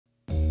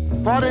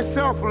Pardon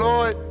self,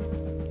 Lord.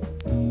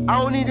 I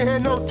don't need to hear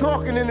no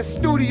talking in the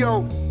studio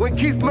when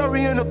Keith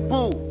Murray in the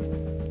booth.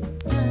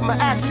 I'ma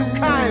ask you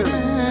kindly.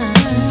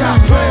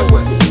 Stop playing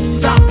with me.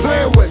 Stop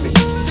playing with me.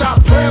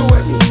 Stop playing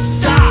with me.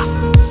 Stop.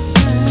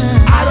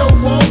 I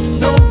don't want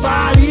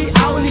nobody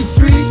out in these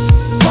streets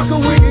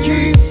fucking with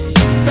Keith.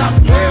 Stop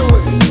playing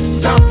with me.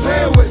 Stop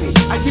playing with me.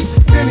 I keep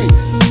the city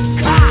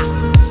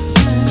cocked.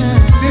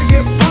 They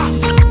get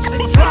popped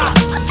and dropped.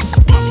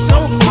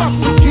 Don't fuck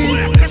with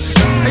Keith.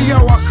 Hey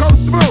yo, I come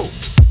through.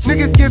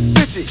 Niggas get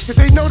fidget, cause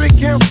they know they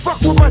can't fuck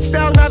with my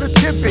style, not a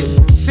tippet.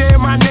 Saying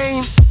my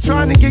name,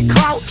 trying to get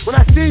clout. When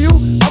I see you,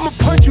 I'ma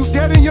punch you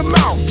dead in your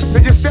mouth.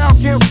 Cause your style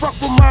can't fuck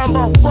with mine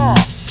by far.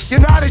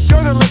 You're not a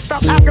journalist,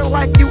 stop acting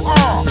like you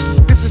are.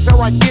 This is how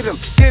I get 'em,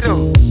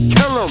 kill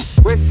 'em.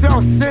 With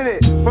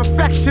self-centered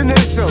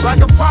perfectionism.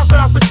 Like a prophet,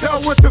 I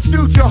foretell what the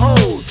future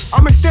holds.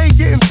 I'ma stay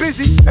getting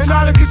busy and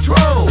out of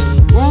control.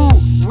 Ooh,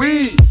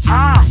 we,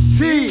 I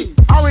see.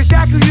 How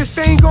exactly this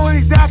thing going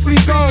exactly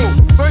go?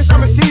 First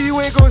I'ma see you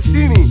ain't gonna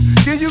see me.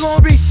 Then you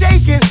gonna be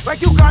shaking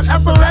like you got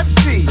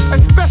epilepsy.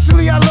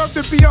 Especially I love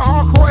to be a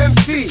hardcore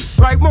MC.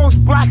 Like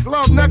most blacks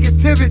love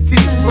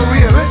negativity. But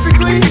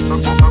realistically,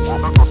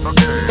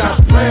 stop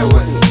playing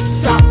with me.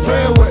 Stop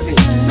playing with me.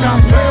 Stop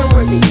playing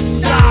with me.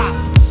 Stop.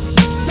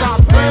 Stop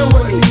playing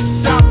with me.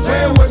 Stop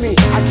playing with me.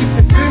 I keep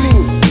the city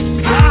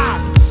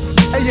hot.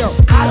 Hey yo,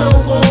 I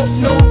don't want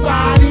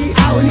nobody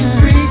out in these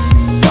streets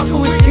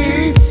fucking with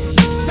Keith.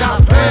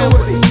 Stop playing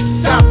with me.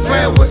 Stop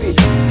playing with me.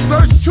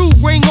 Verse 2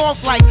 ring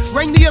off like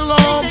ring the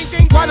alarm.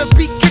 While the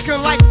beat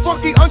kicking like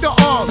funky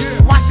underarm.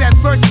 Watch that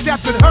first step,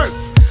 it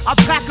hurts. I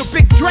pack a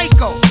big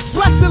Draco,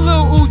 plus a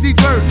little Uzi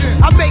Vert.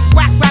 I make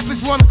whack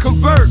rappers wanna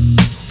convert.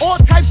 All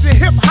types of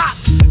hip hop,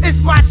 it's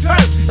my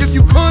turf. If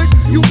you could,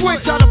 you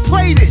would try to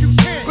play this,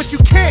 but you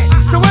can't.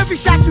 So every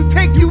shot you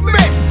take, you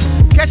miss.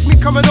 Catch me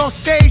coming on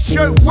stage,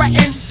 shirt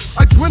wetting,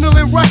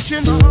 adrenaline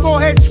rushing,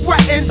 forehead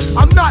sweating.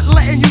 I'm not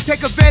letting you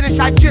take advantage,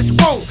 I just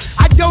won't.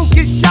 I don't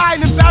get shy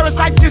and embarrassed,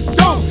 I just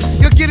don't.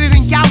 You'll get it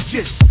in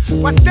gouges.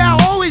 My style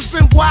always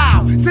been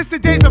wild, since the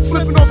days of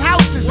flipping off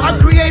houses. I'm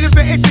creative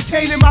and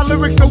entertaining, my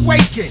lyrics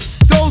awaken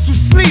those who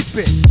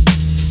sleeping.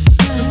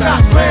 So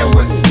stop playing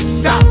with me.